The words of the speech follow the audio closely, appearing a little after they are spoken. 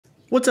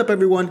What's up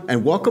everyone,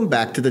 and welcome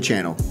back to the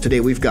channel. Today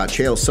we've got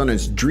Chael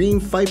Sonnen's dream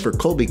fight for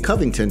Colby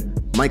Covington,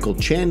 Michael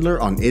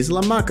Chandler on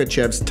Islam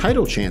Makhachev's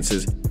title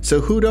chances,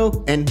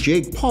 Cejudo and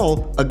Jake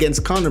Paul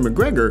against Conor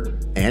McGregor,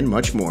 and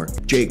much more.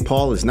 Jake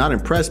Paul is not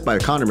impressed by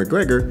Conor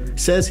McGregor,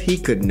 says he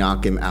could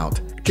knock him out.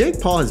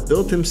 Jake Paul has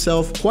built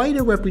himself quite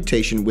a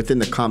reputation within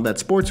the combat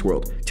sports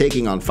world,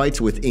 taking on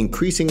fights with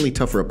increasingly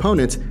tougher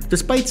opponents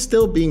despite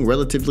still being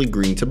relatively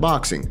green to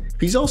boxing.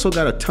 He's also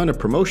got a ton of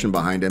promotion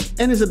behind him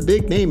and is a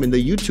big name in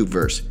the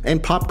YouTube-verse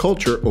and pop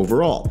culture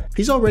overall.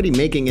 He's already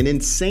making an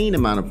insane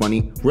amount of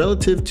money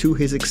relative to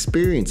his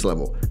experience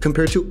level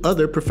compared to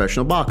other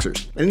professional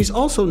boxers. And he's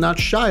also not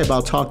shy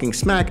about talking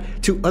smack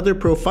to other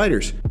pro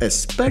fighters,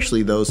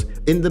 especially those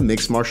in the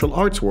mixed martial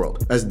arts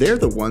world, as they're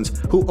the ones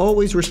who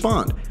always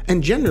respond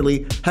and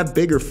generally have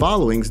bigger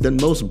followings than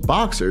most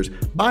boxers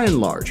by and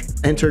large.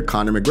 Enter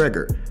Conor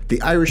McGregor.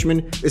 The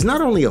Irishman is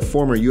not only a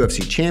former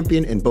UFC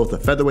champion in both the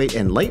featherweight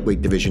and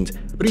lightweight divisions,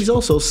 but he's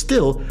also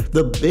still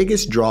the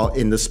biggest draw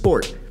in the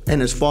sport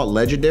and has fought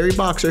legendary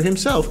boxer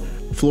himself,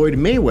 Floyd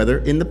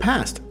Mayweather, in the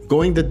past,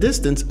 going the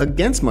distance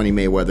against Money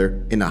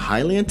Mayweather in a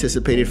highly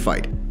anticipated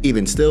fight.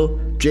 Even still,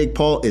 Jake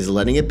Paul is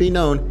letting it be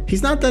known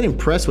he's not that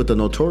impressed with the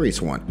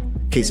Notorious One.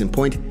 Case in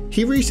point,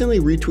 he recently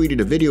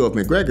retweeted a video of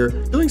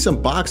McGregor doing some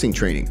boxing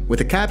training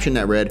with a caption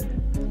that read,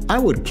 "I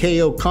would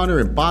KO Conor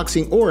in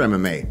boxing or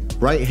MMA,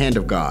 right hand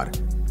of God."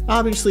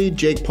 Obviously,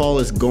 Jake Paul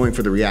is going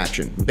for the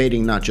reaction,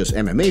 baiting not just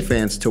MMA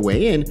fans to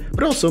weigh in,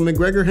 but also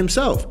McGregor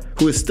himself,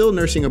 who is still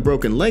nursing a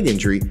broken leg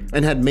injury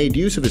and had made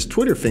use of his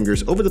Twitter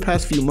fingers over the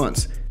past few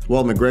months.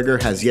 While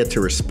McGregor has yet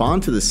to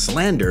respond to the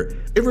slander,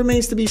 it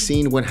remains to be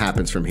seen what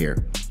happens from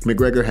here.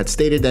 McGregor had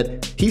stated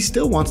that he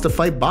still wants to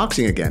fight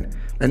boxing again,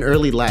 and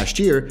early last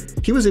year,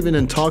 he was even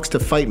in talks to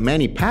fight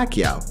Manny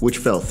Pacquiao, which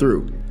fell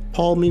through.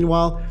 Paul,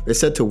 meanwhile, is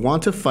said to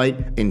want to fight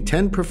in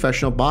 10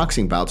 professional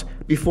boxing bouts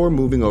before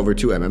moving over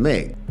to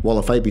MMA. While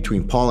a fight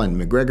between Paul and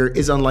McGregor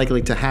is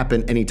unlikely to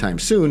happen anytime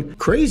soon,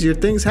 crazier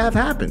things have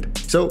happened.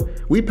 So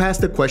we pass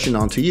the question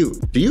on to you.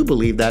 Do you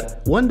believe that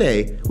one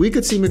day we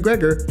could see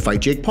McGregor fight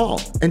Jake Paul?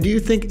 And do you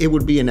think it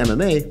would be in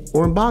MMA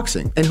or in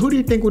boxing? And who do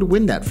you think would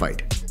win that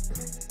fight?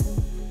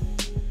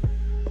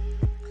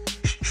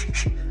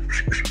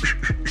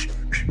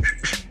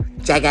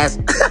 Jackass.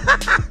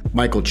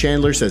 Michael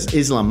Chandler says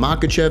Islam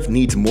Makhachev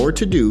needs more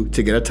to do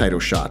to get a title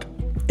shot.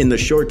 In the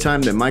short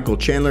time that Michael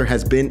Chandler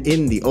has been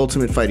in the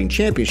Ultimate Fighting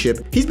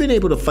Championship, he's been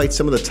able to fight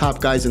some of the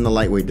top guys in the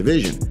lightweight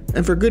division,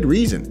 and for good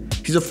reason.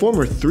 He's a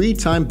former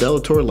 3-time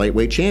Bellator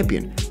lightweight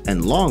champion,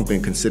 and long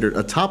been considered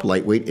a top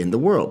lightweight in the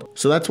world.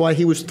 So that's why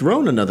he was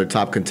thrown another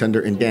top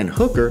contender in Dan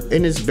Hooker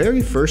in his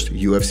very first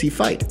UFC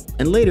fight,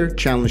 and later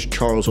challenged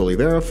Charles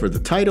Oliveira for the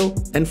title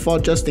and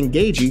fought Justin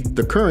Gaethje,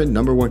 the current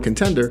 #1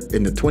 contender,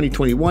 in the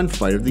 2021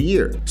 Fight of the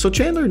Year. So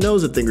Chandler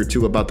knows a thing or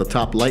two about the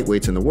top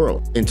lightweights in the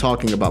world. In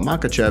talking about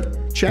Makhachev,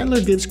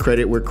 Chandler gives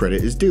credit where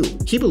credit is due.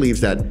 He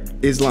believes that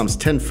Islam's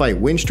 10-fight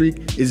win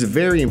streak is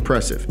very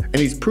impressive,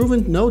 and he's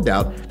proven, no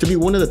doubt, to be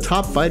one of the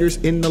top fighters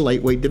in the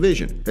lightweight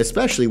division,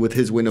 especially with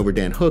his win over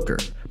Dan Hooker.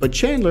 But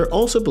Chandler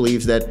also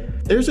believes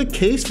that there's a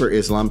case for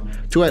Islam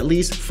to at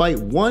least fight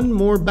one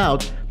more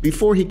bout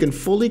before he can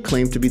fully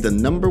claim to be the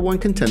 #1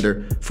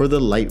 contender for the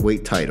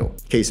lightweight title.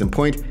 Case in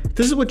point,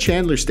 this is what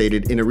Chandler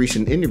stated in a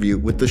recent interview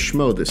with the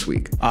Schmo this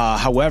week.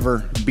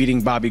 However,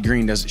 beating Bobby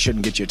Green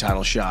shouldn't get you a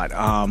title shot.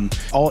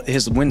 All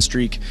his win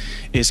streak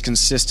is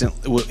consistent.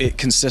 It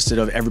consisted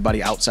of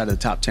everybody outside of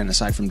the top 10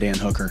 aside from Dan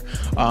Hooker.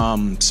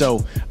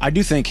 So I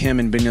do think him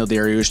and Beneil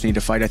Dariush need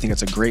to fight. I think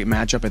it's a great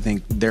matchup. I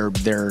think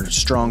their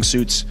strong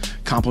suits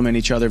complement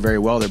each other very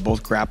well. They're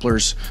both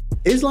grapplers.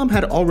 Islam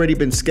had already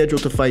been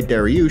scheduled to fight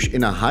Dariush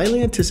in a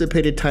highly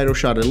anticipated title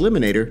shot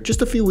eliminator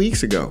just a few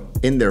weeks ago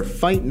in their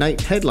fight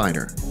night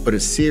headliner, but a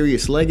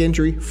serious leg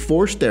injury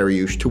forced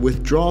Dariush to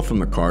withdraw from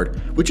the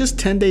card with just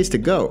 10 days to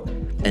go,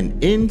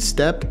 and in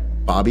stepped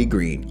Bobby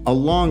Green, a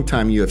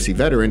longtime UFC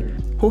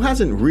veteran who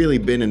hasn't really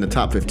been in the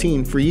top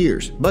 15 for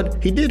years,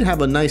 but he did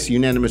have a nice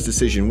unanimous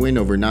decision win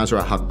over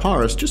Nasrat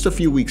Haqparast just a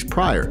few weeks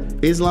prior.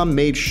 Islam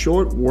made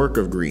short work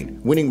of Green,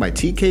 winning by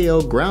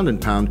TKO ground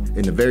and pound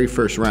in the very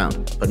first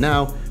round. But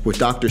now, with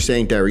doctors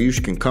saying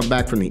Dariush can come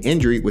back from the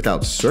injury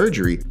without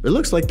surgery, it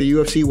looks like the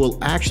UFC will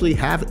actually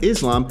have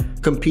Islam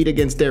compete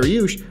against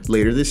Dariush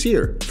later this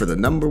year for the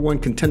 #1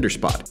 contender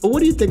spot. But what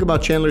do you think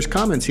about Chandler's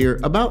comments here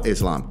about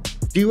Islam?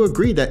 Do you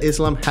agree that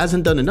Islam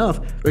hasn't done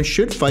enough and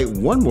should fight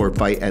one more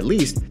fight at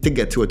least to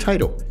get to a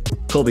title?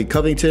 Colby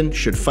Covington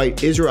should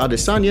fight Israel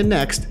Adesanya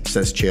next,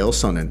 says Chael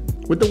Sonnen.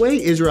 With the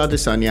way Israel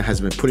Adesanya has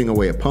been putting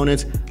away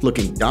opponents,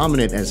 looking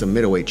dominant as a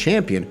middleweight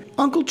champion,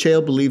 Uncle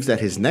Chael believes that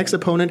his next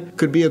opponent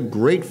could be a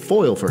great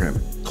foil for him,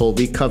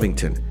 Colby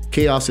Covington.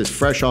 Chaos is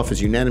fresh off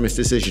his unanimous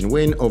decision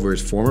win over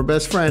his former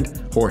best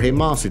friend, Jorge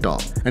Masvidal,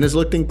 and has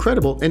looked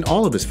incredible in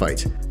all of his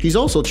fights. He's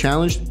also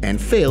challenged and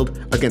failed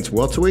against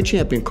welterweight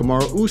champion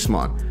Kamaru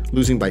Usman,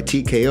 losing by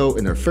TKO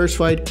in their first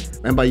fight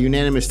and by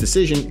unanimous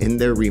decision in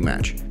their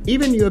rematch.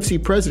 Even UFC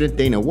President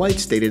Dana White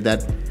stated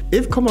that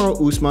if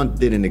Kamaru Usman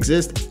didn't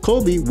exist,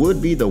 Colby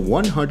would be the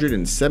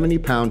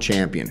 170-pound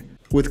champion.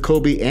 With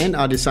Colby and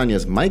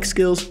Adesanya's mic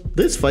skills,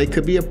 this fight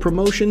could be a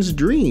promotion's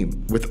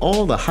dream, with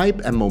all the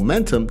hype and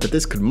momentum that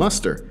this could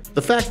muster.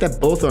 The fact that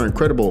both are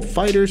incredible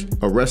fighters,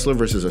 a wrestler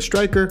versus a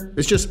striker,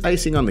 is just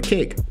icing on the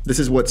cake. This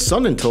is what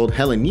Sonnen told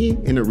Helen Yee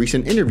in a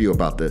recent interview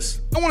about this.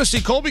 I want to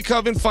see Colby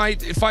Covington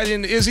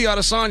fighting Israel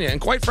Adesanya,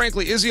 and quite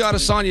frankly, Israel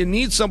Adesanya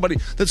needs somebody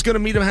that's going to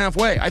meet him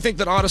halfway. I think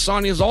that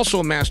Adesanya is also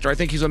a master. I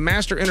think he's a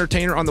master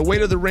entertainer on the way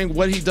to the ring,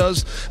 what he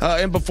does,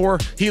 and before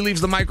he leaves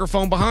the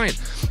microphone behind.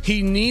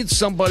 He needs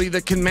somebody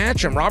that can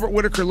match him. Robert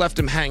Whittaker left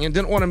him hanging,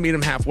 didn't want to meet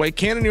him halfway.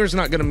 Cannonier's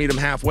not going to meet him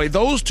halfway.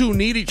 Those two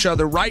need each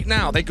other right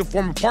now. They could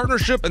form a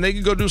partnership, and they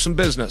could go do some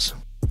business.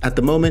 At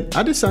the moment,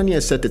 Adesanya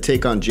is set to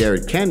take on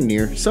Jared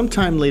Cannonier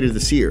sometime later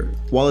this year,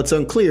 while it's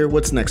unclear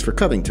what's next for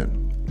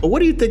Covington. But what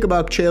do you think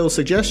about Chael's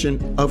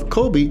suggestion of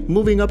Colby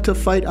moving up to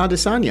fight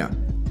Adesanya?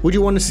 Would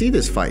you want to see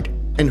this fight?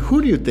 And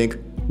who do you think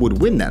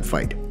would win that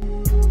fight?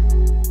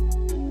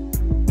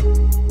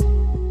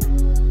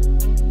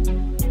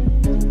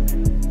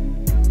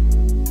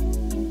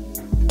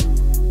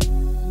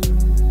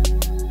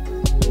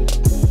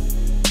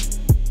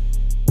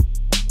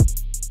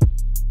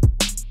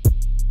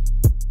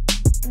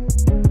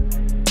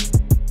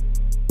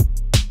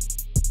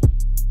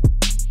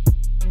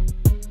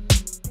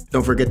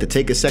 Don't forget to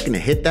take a second to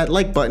hit that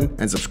like button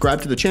and subscribe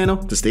to the channel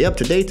to stay up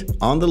to date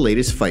on the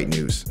latest fight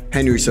news.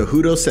 Henry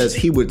Cejudo says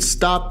he would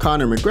stop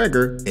Conor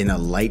McGregor in a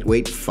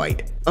lightweight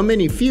fight. A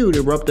mini feud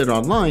erupted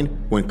online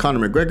when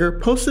Conor McGregor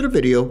posted a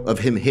video of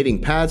him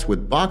hitting pads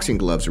with boxing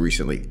gloves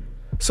recently.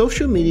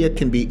 Social media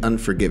can be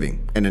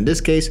unforgiving, and in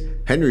this case,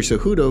 Henry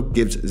Cejudo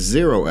gives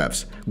 0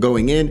 Fs,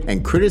 going in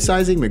and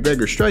criticizing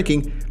McGregor's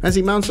striking as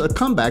he mounts a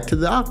comeback to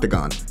the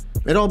octagon.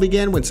 It all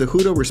began when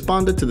Cejudo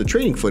responded to the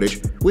training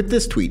footage with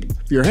this tweet: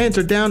 "Your hands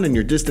are down and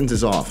your distance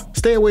is off.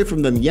 Stay away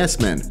from them yes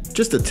men,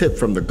 just a tip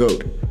from the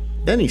GOAT."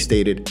 Then he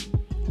stated,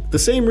 "The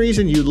same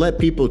reason you let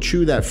people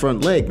chew that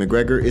front leg,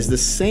 McGregor, is the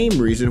same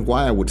reason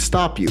why I would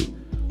stop you.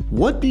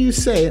 What do you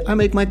say I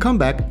make my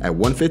comeback at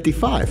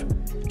 155?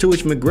 To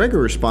which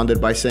McGregor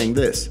responded by saying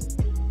this: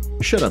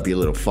 "Shut up, you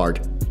little fart."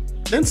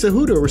 Then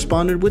Cejudo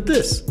responded with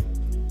this: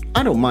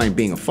 "I don't mind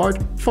being a fart.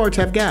 Farts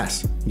have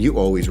gas. You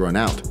always run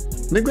out."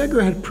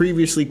 McGregor had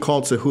previously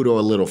called Cejudo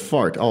a little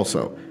fart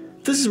also.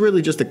 This is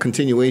really just a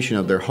continuation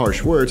of their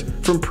harsh words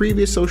from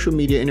previous social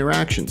media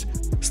interactions.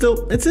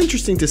 Still, it's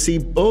interesting to see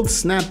both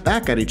snap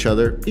back at each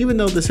other, even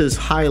though this is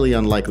highly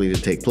unlikely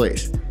to take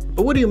place.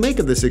 But what do you make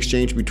of this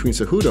exchange between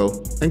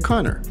Cejudo and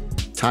Conor?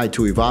 Tai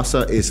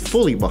Tuivasa is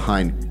fully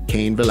behind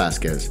Cain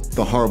Velasquez.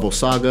 The horrible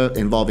saga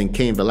involving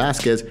Cain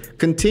Velasquez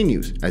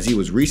continues as he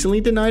was recently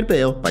denied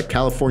bail by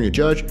California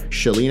judge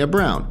Shalina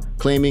Brown,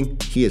 claiming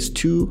he is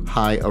too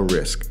high a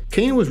risk.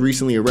 Cain was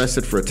recently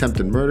arrested for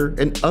attempted murder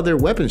and other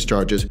weapons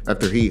charges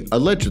after he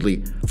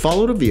allegedly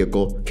followed a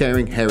vehicle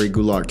carrying Harry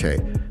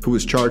Goularte, who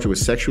was charged with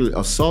sexually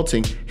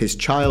assaulting his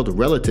child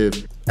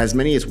relative as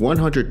many as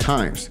 100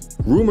 times,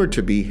 rumored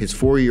to be his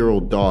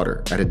 4-year-old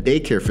daughter, at a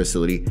daycare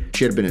facility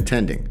she had been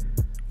attending.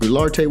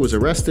 Goularte was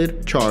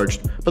arrested,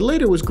 charged, but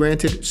later was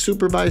granted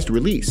supervised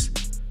release.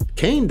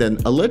 Cain then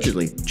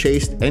allegedly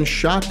chased and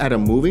shot at a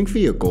moving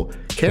vehicle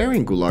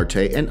carrying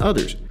Goularte and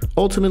others.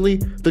 Ultimately,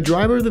 the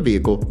driver of the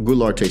vehicle,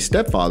 Goularte's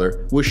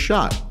stepfather, was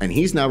shot and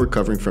he's now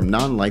recovering from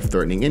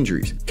non-life-threatening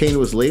injuries. Cain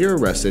was later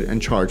arrested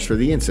and charged for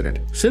the incident.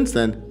 Since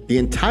then, the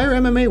entire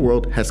MMA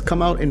world has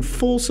come out in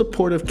full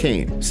support of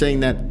Cain, saying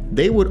that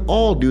they would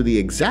all do the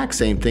exact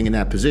same thing in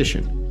that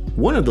position.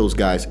 One of those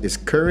guys is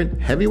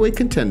current heavyweight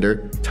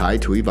contender Tai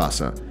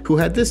Tuivasa, who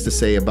had this to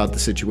say about the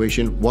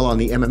situation while on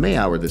the MMA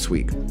Hour this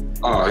week.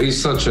 Oh,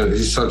 he's such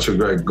a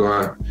great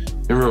guy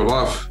in real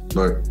life.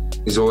 Like,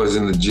 he's always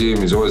in the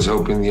gym. He's always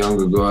helping the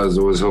younger guys,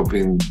 always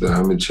helping the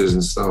amateurs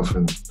and stuff.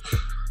 And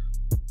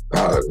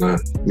I don't know,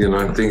 you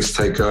know, things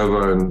take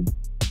over, and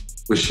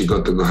wish he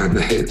got the guy in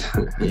the head.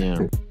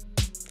 Yeah.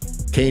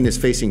 Cain is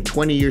facing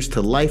 20 years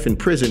to life in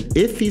prison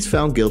if he's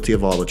found guilty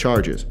of all the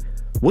charges.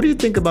 What do you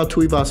think about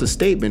Tuivasa's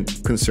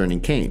statement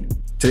concerning Cain?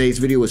 Today's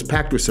video was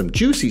packed with some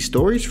juicy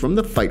stories from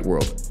the fight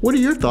world. What are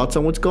your thoughts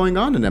on what's going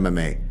on in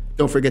MMA?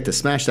 Don't forget to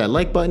smash that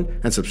like button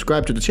and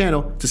subscribe to the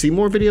channel to see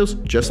more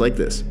videos just like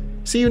this.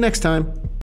 See you next time.